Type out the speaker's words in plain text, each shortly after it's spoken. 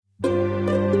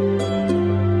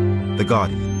The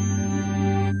Guardian.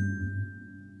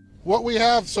 What we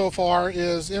have so far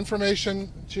is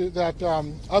information that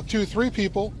up to 3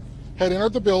 people had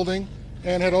entered the building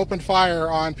and had opened fire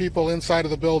on people inside of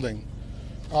the building.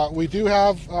 We do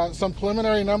have some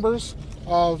preliminary numbers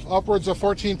of upwards of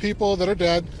 14 people that are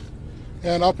dead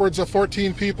and upwards of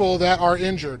 14 people that are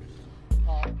injured.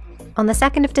 On the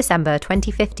 2nd of December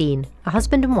 2015, a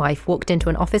husband and wife walked into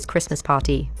an office Christmas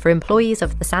party for employees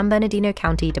of the San Bernardino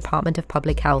County Department of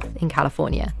Public Health in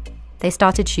California. They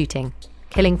started shooting,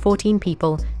 killing 14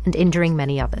 people and injuring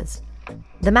many others.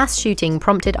 The mass shooting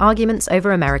prompted arguments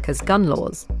over America's gun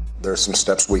laws. There are some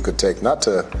steps we could take, not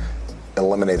to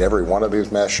eliminate every one of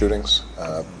these mass shootings,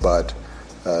 but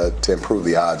to improve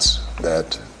the odds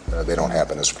that they don't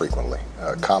happen as frequently.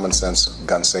 Common sense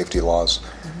gun safety laws,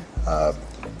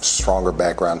 stronger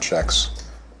background checks.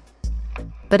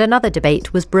 But another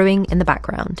debate was brewing in the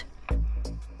background.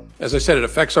 As I said, it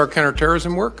affects our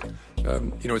counterterrorism work.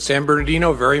 At San Bernardino,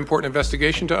 a very important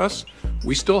investigation to us.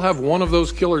 We still have one of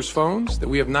those killer's phones that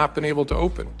we have not been able to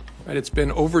open. Right? It's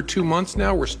been over 2 months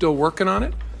now. We're still working on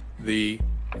it. The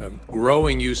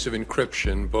growing use of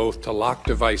encryption, both to lock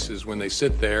devices when they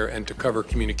sit there and to cover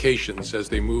communications as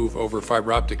they move over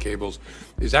fiber optic cables,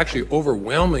 is actually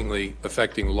overwhelmingly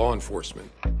affecting law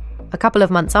enforcement. A couple of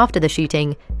months after the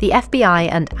shooting, the FBI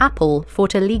and Apple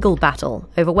fought a legal battle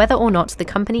over whether or not the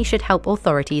company should help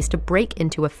authorities to break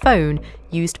into a phone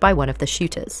used by one of the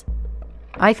shooters.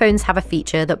 iPhones have a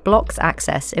feature that blocks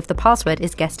access if the password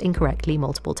is guessed incorrectly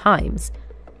multiple times.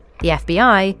 The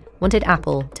FBI wanted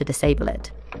Apple to disable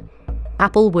it.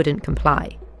 Apple wouldn't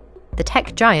comply. The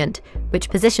tech giant,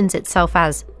 which positions itself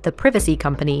as the privacy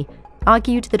company,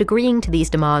 argued that agreeing to these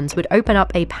demands would open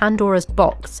up a Pandora's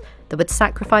box that would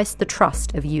sacrifice the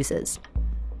trust of users.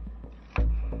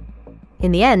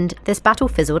 In the end, this battle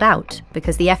fizzled out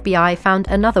because the FBI found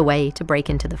another way to break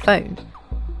into the phone.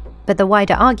 But the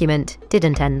wider argument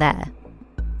didn't end there.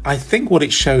 I think what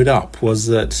it showed up was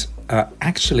that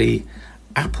actually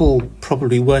Apple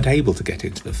probably weren't able to get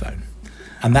into the phone.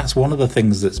 And that's one of the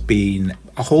things that's been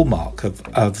a hallmark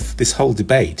of this whole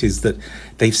debate, is that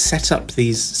they've set up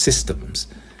these systems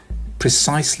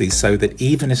precisely so that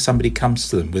even if somebody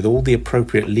comes to them with all the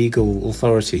appropriate legal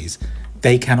authorities,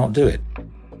 they cannot do it.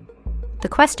 The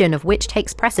question of which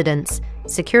takes precedence,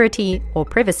 security or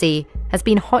privacy, has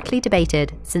been hotly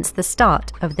debated since the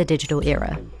start of the digital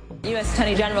era. U.S.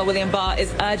 Attorney General William Barr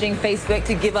is urging Facebook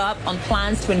to give up on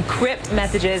plans to encrypt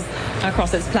messages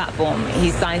across its platform. He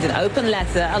signed an open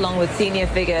letter along with senior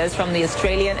figures from the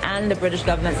Australian and the British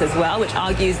governments as well, which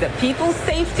argues that people's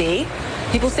safety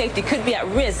could be at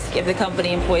risk if the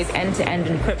company employs end-to-end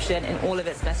encryption in all of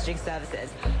its messaging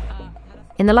services.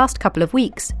 In the last couple of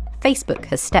weeks, Facebook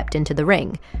has stepped into the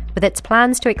ring with its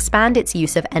plans to expand its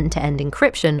use of end-to-end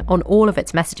encryption on all of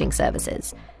its messaging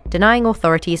services, denying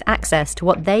authorities access to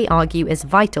what they argue is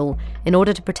vital in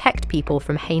order to protect people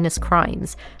from heinous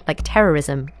crimes like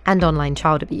terrorism and online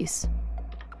child abuse.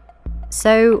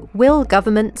 So, will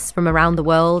governments from around the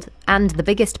world and the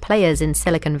biggest players in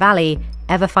Silicon Valley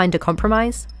ever find a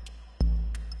compromise?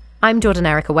 I'm Jordan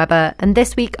Erica Webber, and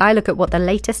this week I look at what the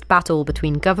latest battle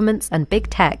between governments and big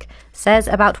tech says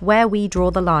about where we draw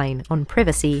the line on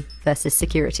privacy versus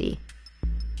security.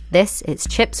 This is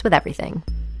Chips with Everything.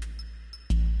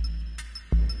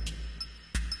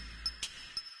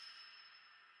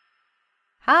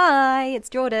 Hi, it's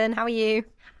Jordan. How are you?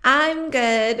 I'm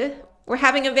good. We're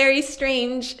having a very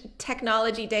strange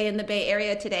technology day in the Bay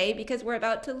Area today because we're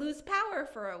about to lose power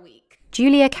for a week.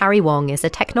 Julia Carey Wong is a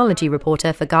technology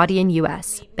reporter for Guardian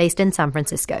US, based in San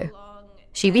Francisco.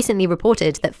 She recently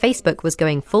reported that Facebook was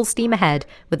going full steam ahead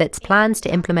with its plans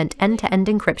to implement end-to-end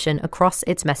encryption across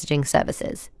its messaging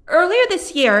services. Earlier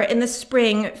this year, in the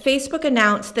spring, Facebook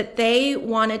announced that they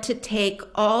wanted to take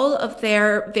all of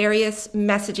their various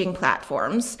messaging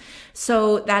platforms,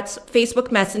 so that's Facebook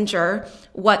Messenger,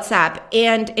 WhatsApp,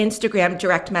 and Instagram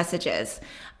direct messages.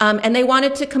 And they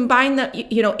wanted to combine them,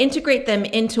 integrate them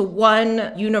into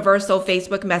one universal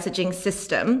Facebook messaging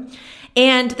system.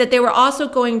 And that they were also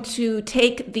going to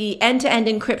take the end-to-end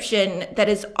encryption that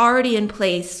is already in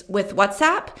place with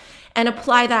WhatsApp and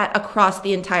apply that across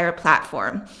the entire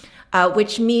platform,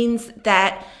 which means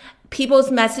that people's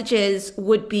messages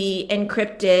would be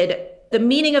encrypted. The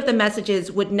meaning of the messages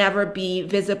would never be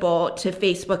visible to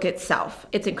Facebook itself.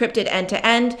 It's encrypted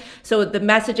end-to-end, so the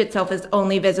message itself is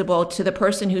only visible to the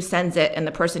person who sends it and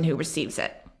the person who receives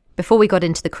it. Before we got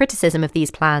into the criticism of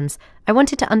these plans, I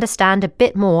wanted to understand a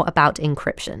bit more about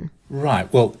encryption.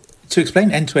 Right. Well, to explain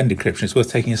end-to-end encryption, it's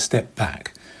worth taking a step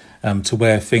back to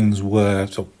where things were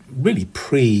really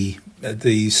pre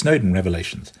the Snowden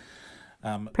revelations.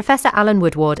 Professor Alan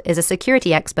Woodward is a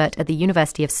security expert at the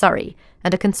University of Surrey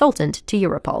and a consultant to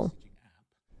Europol.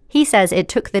 He says it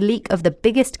took the leak of the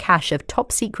biggest cache of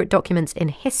top-secret documents in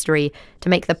history to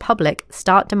make the public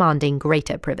start demanding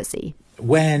greater privacy.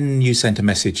 When you sent a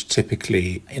message,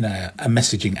 typically in a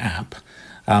messaging app,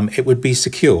 it would be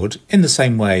secured in the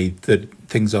same way that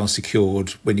things are secured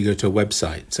when you go to a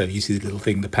website. So you see the little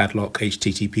thing, the padlock,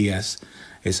 HTTPS,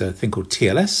 is a thing called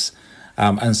TLS.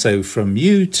 And so from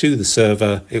you to the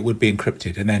server, it would be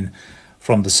encrypted. And then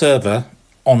from the server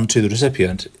onto the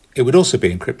recipient, it would also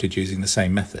be encrypted using the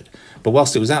same method. But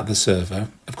whilst it was at the server,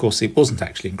 of course, it wasn't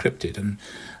actually encrypted. And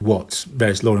what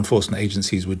various law enforcement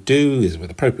agencies would do is,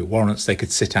 with appropriate warrants, they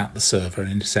could sit at the server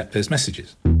and intercept those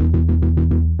messages.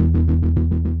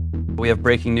 We have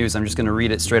breaking news. I'm just going to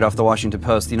read it straight off the Washington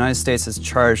Post. The United States has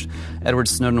charged Edward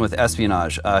Snowden with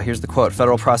espionage. Here's the quote.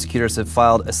 Federal prosecutors have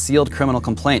filed a sealed criminal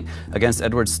complaint against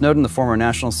Edward Snowden, the former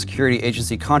National Security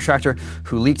Agency contractor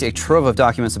who leaked a trove of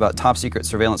documents about top-secret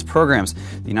surveillance programs.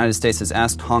 The United States has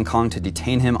asked Hong Kong to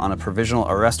detain him on a provisional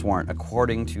arrest warrant,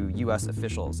 according to U.S.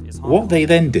 officials. What they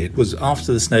then did was,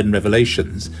 after the Snowden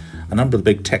revelations, a number of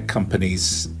the big tech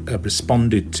companies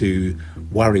responded to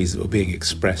worries that were being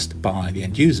expressed by the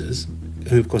end users,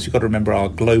 who, of course, you've got to remember, are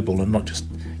global and not just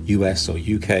US or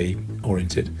UK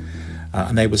oriented.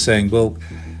 And they were saying, well,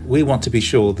 we want to be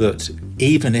sure that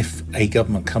even if a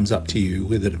government comes up to you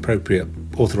with an appropriate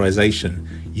authorization,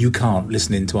 you can't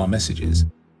listen into our messages.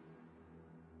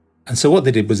 And so what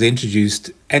they did was they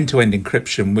introduced end-to-end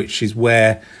encryption, which is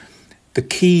where the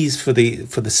keys for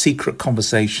the secret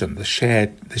conversation, the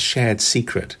shared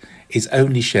secret, is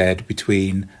only shared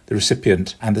between the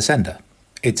recipient and the sender.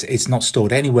 It's not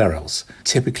stored anywhere else.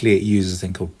 Typically, it uses a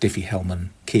thing called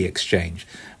Diffie-Hellman key exchange,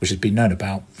 which has been known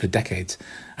about for decades.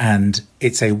 And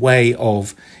it's a way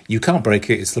of, you can't break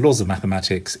it, it's the laws of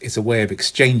mathematics, it's a way of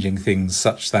exchanging things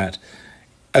such that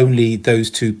only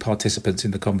those two participants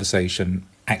in the conversation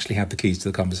actually have the keys to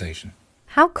the conversation.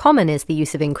 How common is the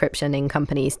use of encryption in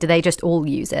companies? Do they just all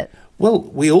use it? Well,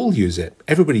 we all use it.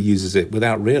 Everybody uses it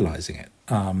without realizing it.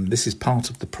 This is part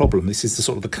of the problem. This is the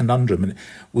sort of the conundrum, and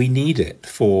we need it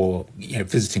for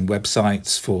visiting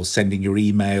websites, for sending your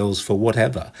emails, for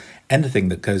whatever. Anything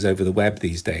that goes over the web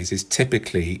these days is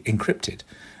typically encrypted.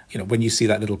 When you see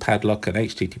that little padlock and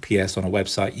HTTPS on a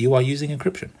website, you are using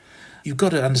encryption. You've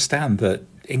got to understand that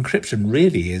encryption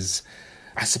really is,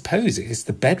 I suppose, it's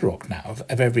the bedrock now of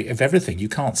everything. You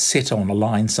can't sit on a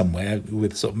line somewhere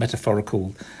with sort of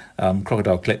metaphorical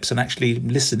crocodile clips and actually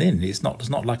listen in. It's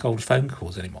not like old phone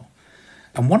calls anymore.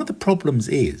 And one of the problems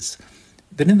is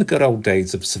that in the good old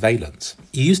days of surveillance,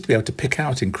 you used to be able to pick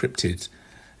out encrypted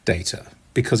data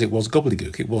because it was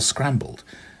gobbledygook, it was scrambled.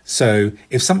 So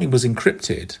if something was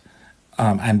encrypted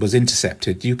and was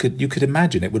intercepted, you could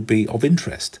imagine it would be of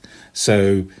interest.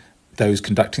 So those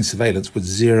conducting surveillance would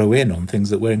zero in on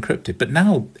things that were encrypted. But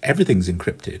now everything's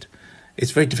encrypted.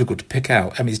 It's very difficult to pick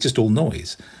out. It's just all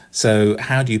noise. So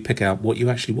how do you pick out what you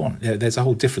actually want? There's a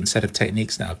whole different set of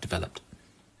techniques now have developed.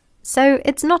 So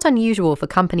it's not unusual for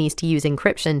companies to use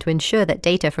encryption to ensure that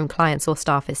data from clients or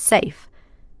staff is safe.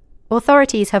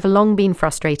 Authorities have long been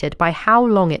frustrated by how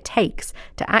long it takes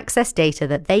to access data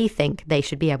that they think they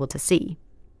should be able to see.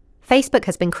 Facebook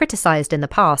has been criticised in the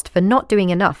past for not doing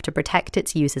enough to protect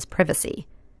its users' privacy.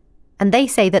 And they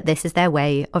say that this is their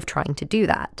way of trying to do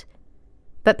that.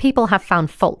 But people have found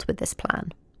fault with this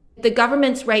plan. The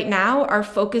governments right now are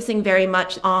focusing very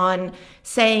much on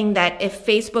saying that if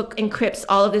Facebook encrypts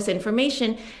all of this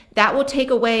information, that will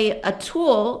take away a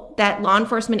tool that law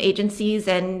enforcement agencies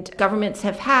and governments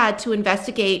have had to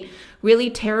investigate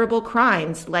really terrible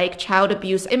crimes like child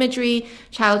abuse imagery,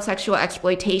 child sexual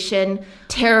exploitation,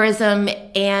 terrorism,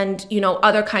 and,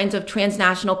 other kinds of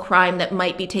transnational crime that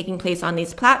might be taking place on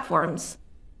these platforms.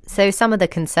 So some of the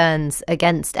concerns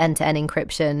against end-to-end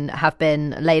encryption have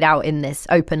been laid out in this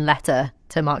open letter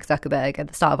to Mark Zuckerberg at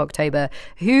the start of October.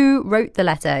 Who wrote the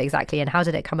letter exactly, and how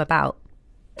did it come about?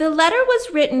 The letter was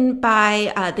written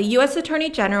by the U.S. Attorney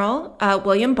General,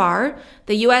 William Barr,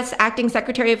 the U.S. Acting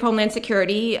Secretary of Homeland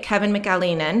Security, Kevin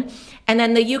McAleenan, and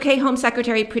then the UK Home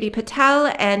Secretary, Priti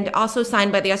Patel, and also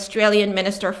signed by the Australian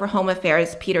Minister for Home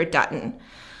Affairs, Peter Dutton.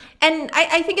 And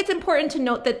I think it's important to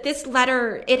note that this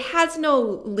letter, it has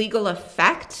no legal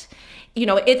effect.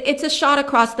 It's a shot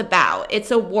across the bow.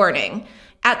 It's a warning.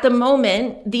 At the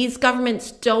moment, these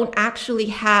governments don't actually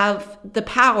have the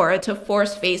power to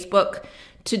force Facebook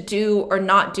to do or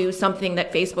not do something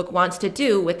that Facebook wants to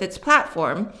do with its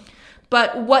platform.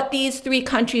 But what these three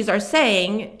countries are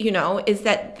saying, is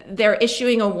that they're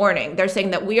issuing a warning. They're saying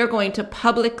that we are going to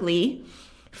publicly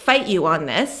fight you on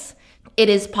this. It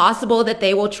is possible that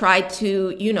they will try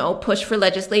to, push for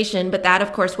legislation, but that,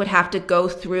 of course, would have to go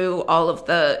through all of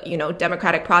the,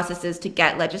 democratic processes to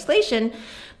get legislation.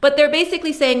 But they're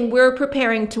basically saying we're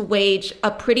preparing to wage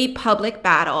a pretty public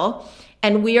battle,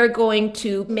 and we are going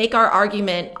to make our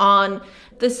argument on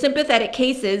the sympathetic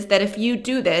cases that if you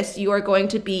do this, you are going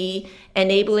to be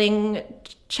enabling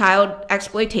child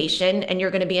exploitation and you're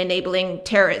going to be enabling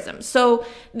terrorism. So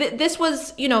this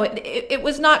was, it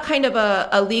was not kind of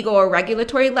a legal or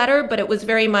regulatory letter, but it was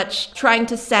very much trying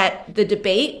to set the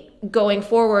debate going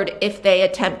forward if they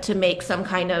attempt to make some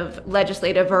kind of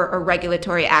legislative or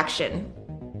regulatory action.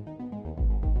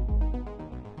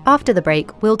 After the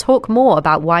break, we'll talk more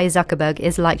about why Zuckerberg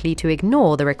is likely to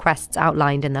ignore the requests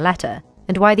outlined in the letter,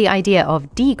 and why the idea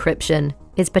of decryption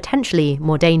is potentially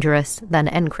more dangerous than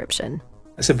encryption.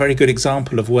 It's a very good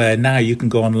example of where now you can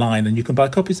go online and you can buy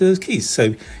copies of those keys.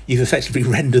 So you've effectively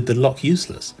rendered the lock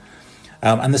useless.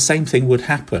 And the same thing would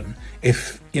happen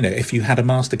if you had a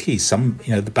master key.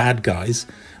 The bad guys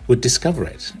would discover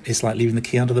it. It's like leaving the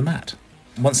key under the mat.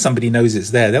 Once somebody knows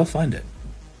it's there, they'll find it.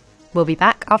 We'll be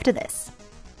back after this.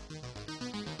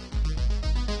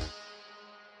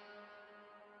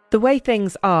 The way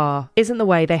things are isn't the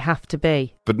way they have to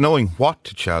be. But knowing what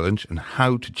to challenge and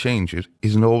how to change it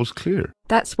isn't always clear.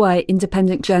 That's why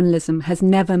independent journalism has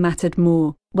never mattered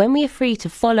more. When we are free to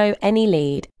follow any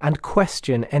lead and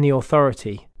question any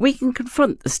authority, we can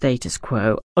confront the status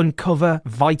quo, uncover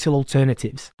vital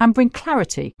alternatives, and bring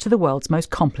clarity to the world's most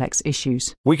complex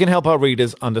issues. We can help our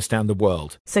readers understand the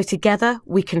world. So together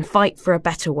we can fight for a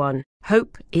better one.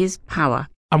 Hope is power.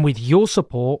 And with your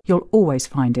support, you'll always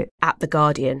find it at The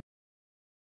Guardian.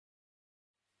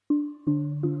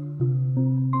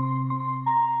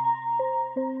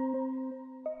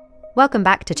 Welcome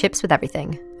back to Chips with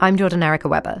Everything. I'm Jordan Erica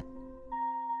Webber.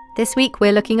 This week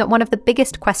we're looking at one of the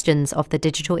biggest questions of the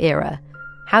digital era.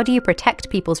 How do you protect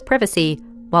people's privacy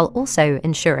while also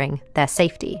ensuring their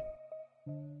safety?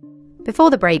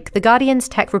 Before the break, The Guardian's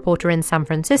tech reporter in San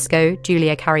Francisco,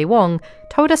 Julia Carey Wong,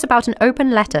 told us about an open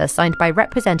letter signed by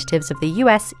representatives of the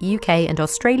US, UK and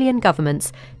Australian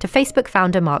governments to Facebook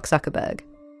founder Mark Zuckerberg.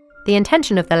 The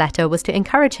intention of the letter was to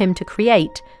encourage him to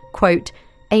create, quote,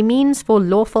 a means for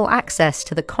lawful access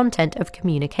to the content of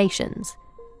communications.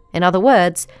 In other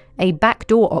words, a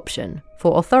backdoor option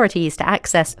for authorities to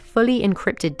access fully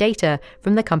encrypted data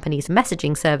from the company's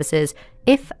messaging services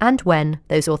if and when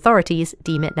those authorities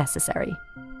deem it necessary.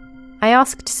 I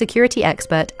asked security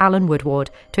expert Alan Woodward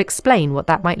to explain what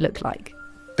that might look like.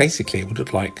 Basically, it would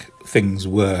look like things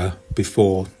were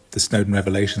before the Snowden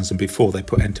revelations and before they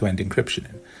put end-to-end encryption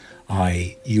in.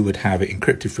 You would have it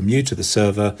encrypted from you to the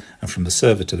server and from the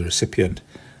server to the recipient,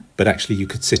 but actually you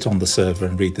could sit on the server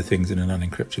and read the things in an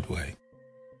unencrypted way.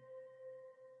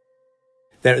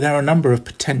 There are a number of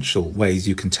potential ways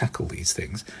you can tackle these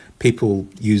things. People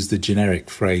use the generic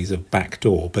phrase of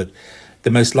backdoor, but the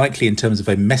most likely in terms of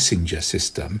a messenger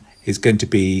system is going to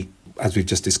be, as we've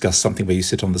just discussed, something where you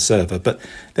sit on the server. But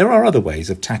there are other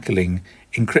ways of tackling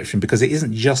encryption because it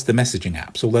isn't just the messaging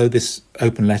apps. Although this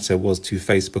open letter was to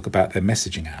Facebook about their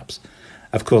messaging apps,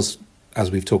 of course,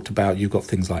 as we've talked about, you've got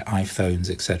things like iPhones,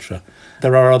 etc.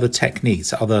 There are other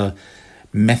techniques, other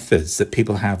methods that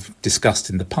people have discussed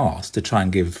in the past to try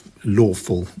and give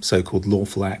lawful, so-called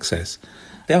lawful access.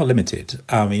 They are limited.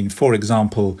 I mean, for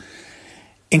example,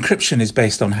 encryption is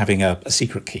based on having a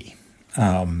secret key.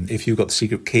 If you've got the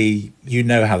secret key, you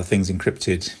know how the thing's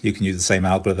encrypted. You can use the same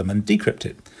algorithm and decrypt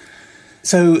it.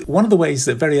 So one of the ways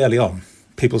that very early on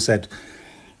people said,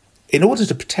 in order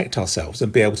to protect ourselves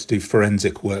and be able to do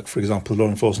forensic work, for example, law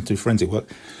enforcement do forensic work,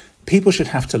 people should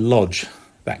have to lodge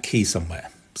that key somewhere.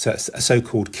 So it's a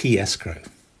so-called key escrow.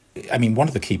 I mean, one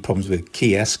of the key problems with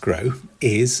key escrow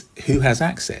is who has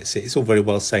access. It's all very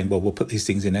well saying, well, we'll put these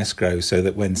things in escrow so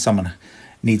that when someone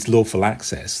needs lawful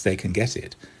access, they can get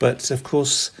it. But of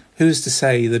course, who's to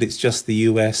say that it's just the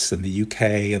US and the UK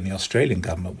and the Australian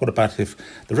government? What about if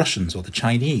the Russians or the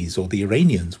Chinese or the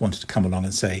Iranians wanted to come along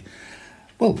and say,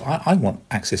 well, I want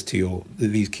access to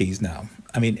these keys now?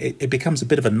 I mean, it becomes a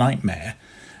bit of a nightmare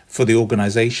for the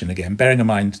organisation, again, bearing in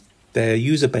mind their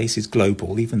user base is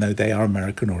global, even though they are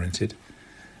American-oriented.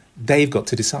 They've got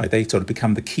to decide. They sort of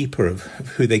become the keeper of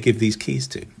who they give these keys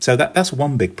to. So that's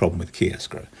one big problem with key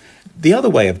escrow. The other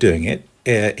way of doing it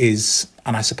is,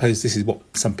 and I suppose this is what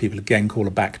some people again call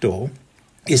a backdoor,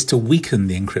 is to weaken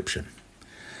the encryption.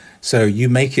 So you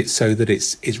make it so that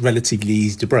it's relatively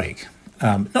easy to break.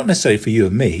 Not necessarily for you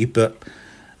and me, but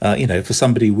for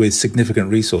somebody with significant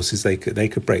resources, they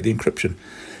could break the encryption.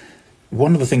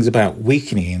 One of the things about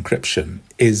weakening encryption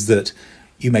is that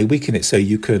you may weaken it so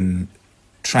you can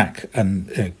track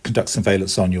and conduct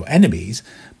surveillance on your enemies,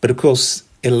 but of course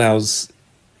it allows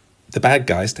the bad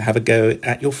guys to have a go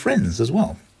at your friends as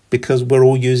well, because we're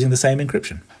all using the same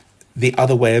encryption. The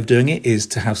other way of doing it is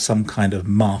to have some kind of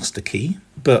master key,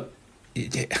 but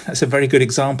that's a very good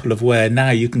example of where now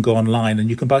you can go online and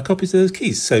you can buy copies of those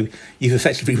keys. So you've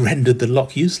effectively rendered the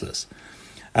lock useless.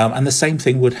 And the same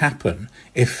thing would happen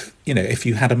if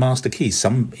you had a master key.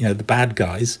 The bad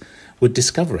guys would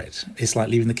discover it. It's like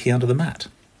leaving the key under the mat.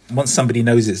 Once somebody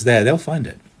knows it's there, they'll find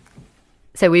it.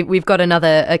 So we've got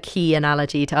a key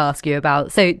analogy to ask you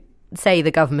about. So say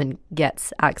the government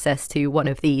gets access to one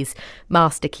of these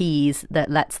master keys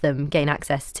that lets them gain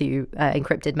access to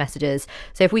encrypted messages.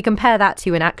 So if we compare that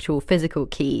to an actual physical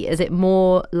key, is it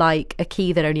more like a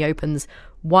key that only opens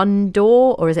one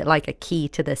door, or is it like a key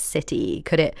to the city?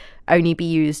 Could it only be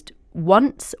used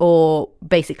once, or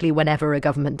basically whenever a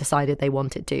government decided they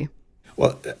wanted to?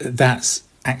 Well, that's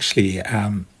actually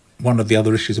one of the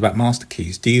other issues about master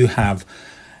keys. Do you have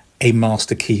a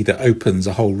master key that opens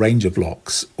a whole range of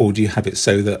locks, or do you have it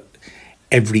so that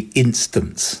every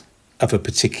instance of a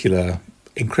particular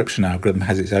encryption algorithm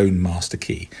has its own master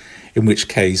key? In which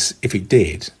case, if it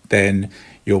did, then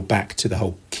you're back to the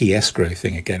whole key escrow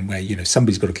thing again, where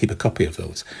somebody's got to keep a copy of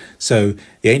those. So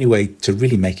the only way to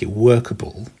really make it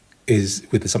workable is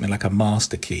with something like a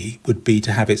master key would be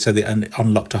to have it so that it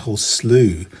unlocked a whole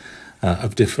slew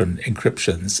of different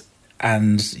encryptions.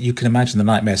 And you can imagine the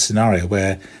nightmare scenario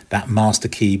where that master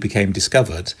key became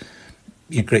discovered.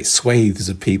 Great swathes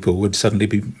of people would suddenly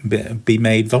be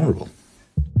made vulnerable.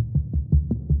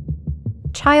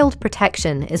 Child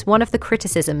protection is one of the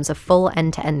criticisms of full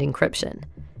end-to-end encryption.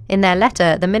 In their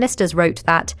letter, the ministers wrote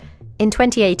that in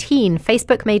 2018,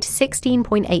 Facebook made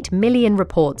 16.8 million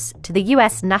reports to the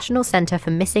US National Center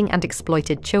for Missing and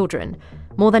Exploited Children,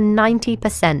 more than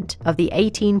 90% of the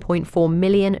 18.4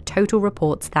 million total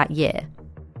reports that year.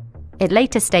 It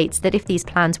later states that if these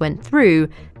plans went through,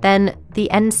 then the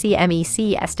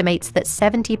NCMEC estimates that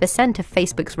 70% of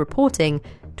Facebook's reporting,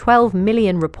 12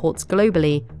 million reports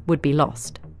globally, would be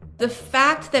lost. The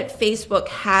fact that Facebook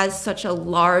has such a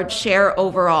large share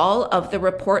overall of the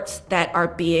reports that are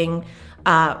being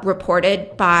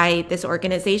reported by this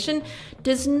organization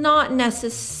does not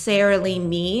necessarily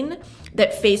mean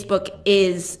that Facebook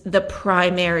is the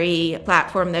primary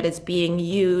platform that is being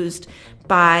used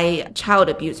by child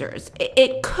abusers.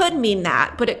 It could mean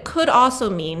that, but it could also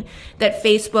mean that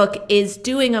Facebook is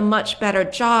doing a much better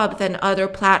job than other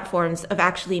platforms of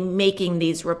actually making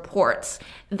these reports.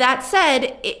 That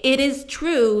said, it is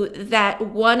true that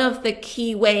one of the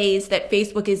key ways that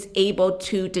Facebook is able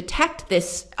to detect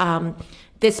this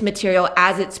material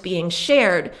as it's being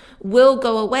shared will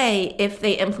go away if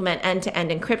they implement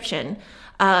end-to-end encryption.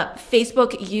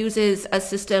 Facebook uses a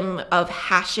system of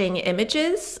hashing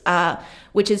images,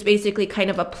 which is basically kind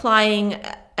of applying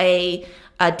a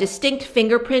distinct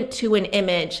fingerprint to an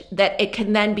image that it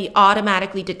can then be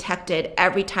automatically detected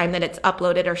every time that it's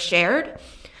uploaded or shared.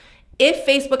 If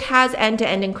Facebook has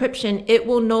end-to-end encryption, it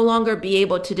will no longer be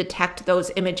able to detect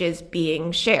those images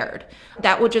being shared.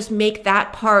 That will just make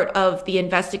that part of the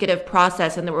investigative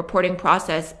process and the reporting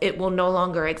process, it will no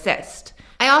longer exist.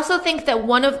 I also think that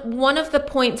one of the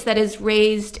points that is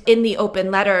raised in the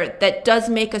open letter that does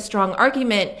make a strong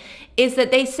argument is that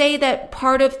they say that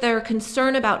part of their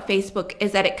concern about Facebook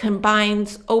is that it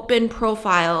combines open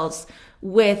profiles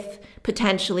with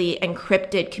potentially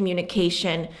encrypted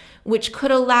communication, which could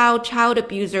allow child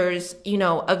abusers,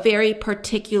 a very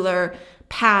particular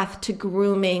path to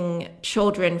grooming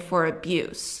children for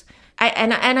abuse.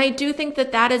 I do think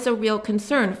that is a real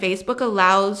concern. Facebook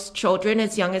allows children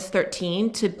as young as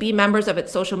 13 to be members of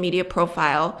its social media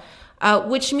profile,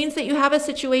 which means that you have a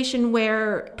situation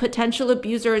where potential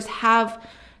abusers have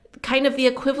kind of the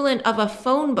equivalent of a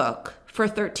phone book for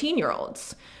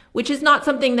 13-year-olds, which is not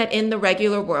something that in the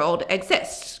regular world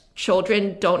exists.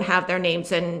 Children don't have their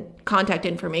names and contact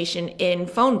information in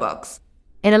phone books.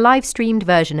 In a live-streamed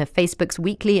version of Facebook's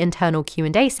weekly internal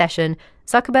Q&A session,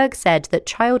 Zuckerberg said that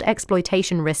child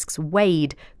exploitation risks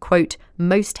weighed, quote,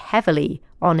 most heavily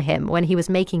on him when he was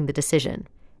making the decision.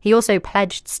 He also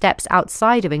pledged steps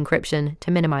outside of encryption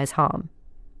to minimize harm.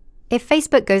 If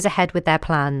Facebook goes ahead with their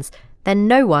plans, then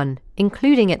no one,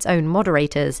 including its own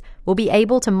moderators, will be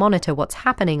able to monitor what's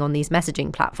happening on these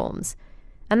messaging platforms.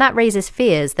 And that raises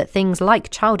fears that things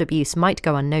like child abuse might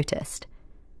go unnoticed.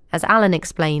 As Alan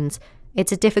explains,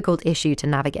 it's a difficult issue to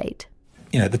navigate.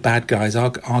 The bad guys are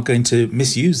going to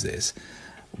misuse this.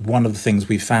 One of the things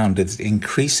we found is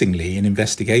increasingly in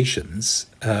investigations,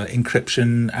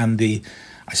 encryption and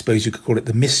I suppose you could call it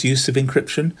the misuse of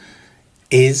encryption,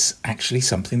 is actually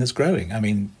something that's growing. I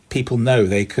mean, people know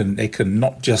they can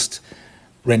not just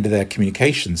render their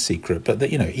communications secret, but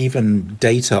that, even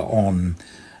data on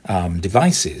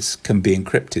devices can be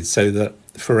encrypted so that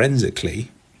forensically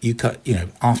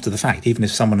after the fact, even if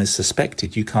someone is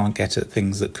suspected, you can't get at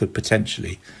things that could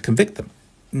potentially convict them.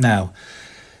 Now,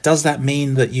 does that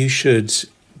mean that you should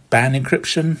ban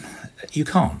encryption? You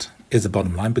can't, is the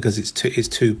bottom line, because it's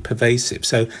too pervasive.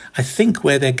 So I think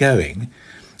where they're going,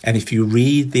 and if you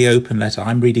read the open letter,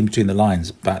 I'm reading between the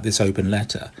lines about this open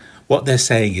letter, what they're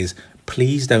saying is,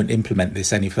 please don't implement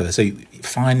this any further. So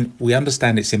fine, we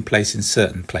understand it's in place in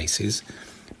certain places,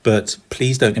 but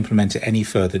please don't implement it any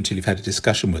further until you've had a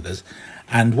discussion with us.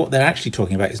 And what they're actually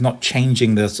talking about is not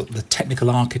changing the technical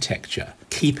architecture.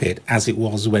 Keep it as it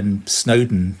was when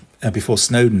before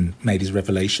Snowden made his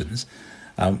revelations,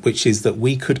 which is that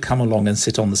we could come along and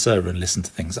sit on the server and listen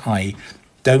to things.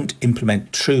 Don't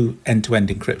implement true end-to-end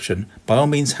encryption. By all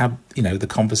means, have the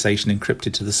conversation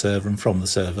encrypted to the server and from the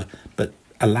server, but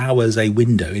allow us a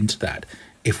window into that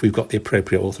if we've got the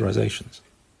appropriate authorizations.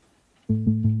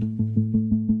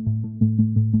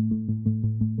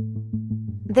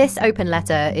 This open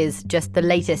letter is just the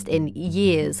latest in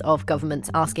years of governments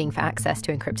asking for access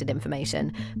to encrypted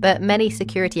information, but many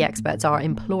security experts are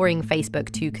imploring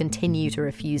Facebook to continue to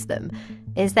refuse them.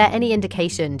 Is there any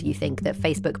indication, do you think, that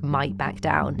Facebook might back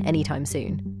down anytime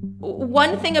soon?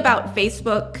 One thing about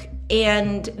Facebook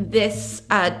and this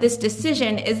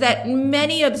decision is that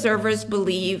many observers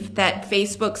believe that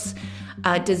Facebook's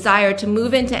desire to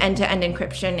move into end-to-end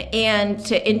encryption and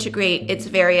to integrate its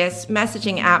various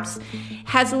messaging apps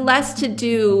has less to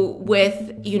do with,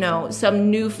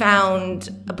 some newfound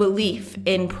belief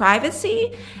in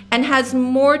privacy and has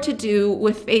more to do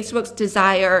with Facebook's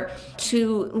desire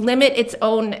to limit its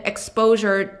own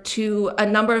exposure to a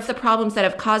number of the problems that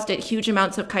have caused it huge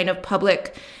amounts of kind of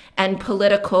public and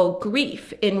political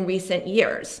grief in recent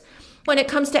years. When it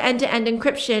comes to end-to-end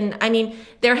encryption,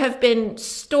 there have been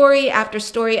story after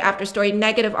story after story,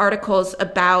 negative articles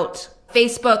about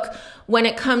Facebook when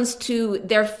it comes to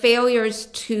their failures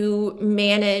to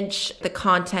manage the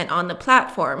content on the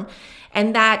platform.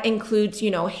 And that includes,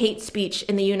 hate speech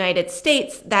in the United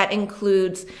States. That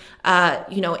includes,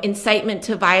 incitement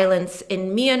to violence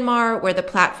in Myanmar, where the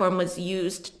platform was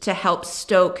used to help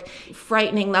stoke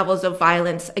frightening levels of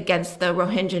violence against the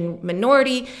Rohingya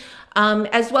minority.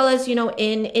 As well as,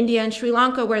 in India and Sri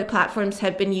Lanka, where the platforms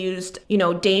have been used,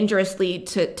 dangerously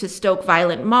to stoke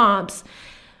violent mobs.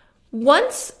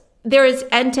 Once there is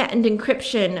end-to-end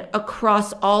encryption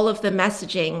across all of the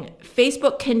messaging,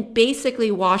 Facebook can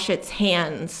basically wash its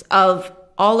hands of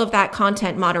all of that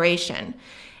content moderation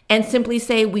and simply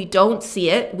say, we don't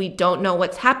see it, we don't know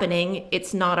what's happening,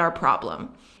 it's not our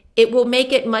problem. It will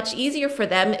make it much easier for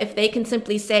them if they can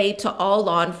simply say to all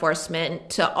law enforcement,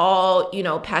 to all,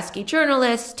 pesky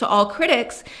journalists, to all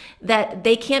critics, that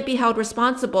they can't be held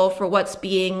responsible for what's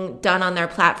being done on their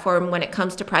platform when it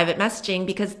comes to private messaging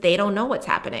because they don't know what's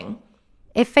happening.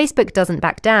 If Facebook doesn't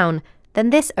back down, then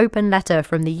this open letter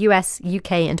from the US,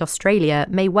 UK and Australia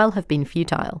may well have been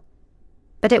futile.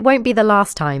 But it won't be the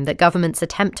last time that governments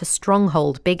attempt to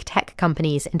stronghold big tech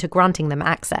companies into granting them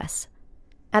access.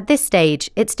 At this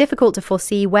stage, it's difficult to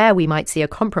foresee where we might see a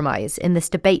compromise in this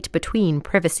debate between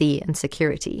privacy and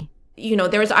security.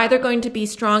 There's either going to be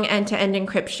strong end-to-end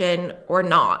encryption or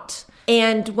not.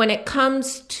 And when it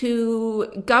comes to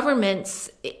governments,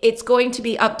 it's going to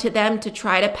be up to them to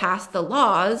try to pass the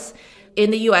laws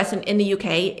in the US and in the UK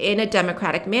in a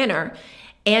democratic manner.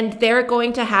 And they're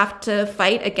going to have to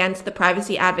fight against the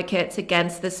privacy advocates,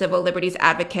 against the civil liberties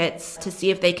advocates to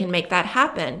see if they can make that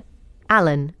happen.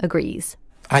 Alan agrees.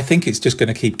 I think it's just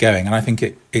going to keep going. And I think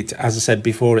it, as I said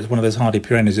before, it's one of those hardy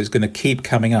perennials. It's going to keep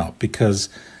coming up because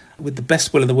with the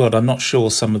best will in the world, I'm not sure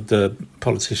some of the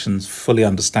politicians fully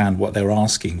understand what they're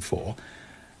asking for.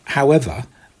 However,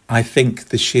 I think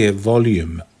the sheer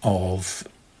volume of,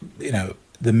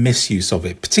 the misuse of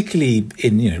it, particularly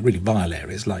in, really vile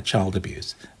areas like child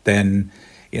abuse, then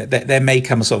there may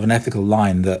come a sort of an ethical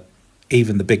line that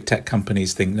even the big tech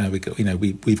companies think, no,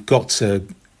 we've got to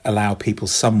allow people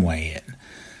some way in.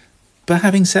 But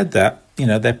having said that,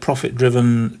 they're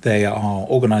profit-driven. They are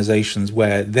organisations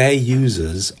where their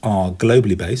users are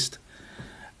globally based,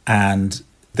 and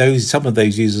some of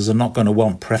those users are not going to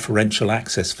want preferential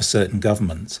access for certain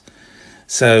governments.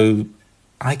 So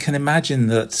I can imagine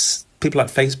that people like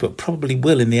Facebook probably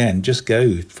will, in the end, just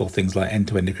go for things like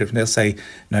end-to-end encryption. They'll say,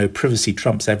 no, privacy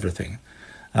trumps everything,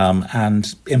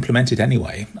 and implement it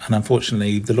anyway. And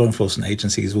unfortunately, the law enforcement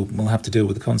agencies will have to deal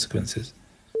with the consequences.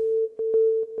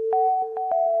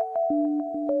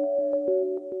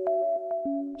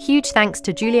 Huge thanks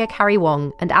to Julia Carey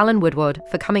Wong and Alan Woodward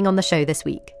for coming on the show this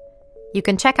week. You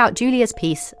can check out Julia's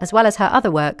piece, as well as her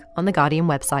other work, on The Guardian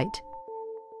website.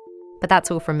 But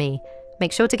that's all from me.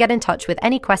 Make sure to get in touch with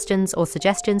any questions or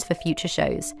suggestions for future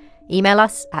shows. Email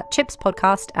us at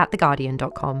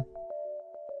chipspodcast@theguardian.com.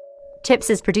 Chips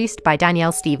is produced by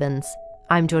Danielle Stevens.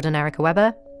 I'm Jordan Erica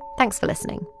Webber. Thanks for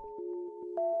listening.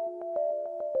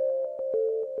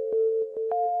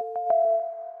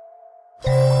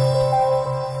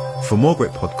 For more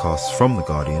great podcasts from The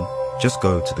Guardian, just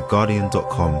go to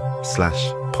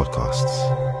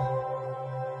theguardian.com/podcasts.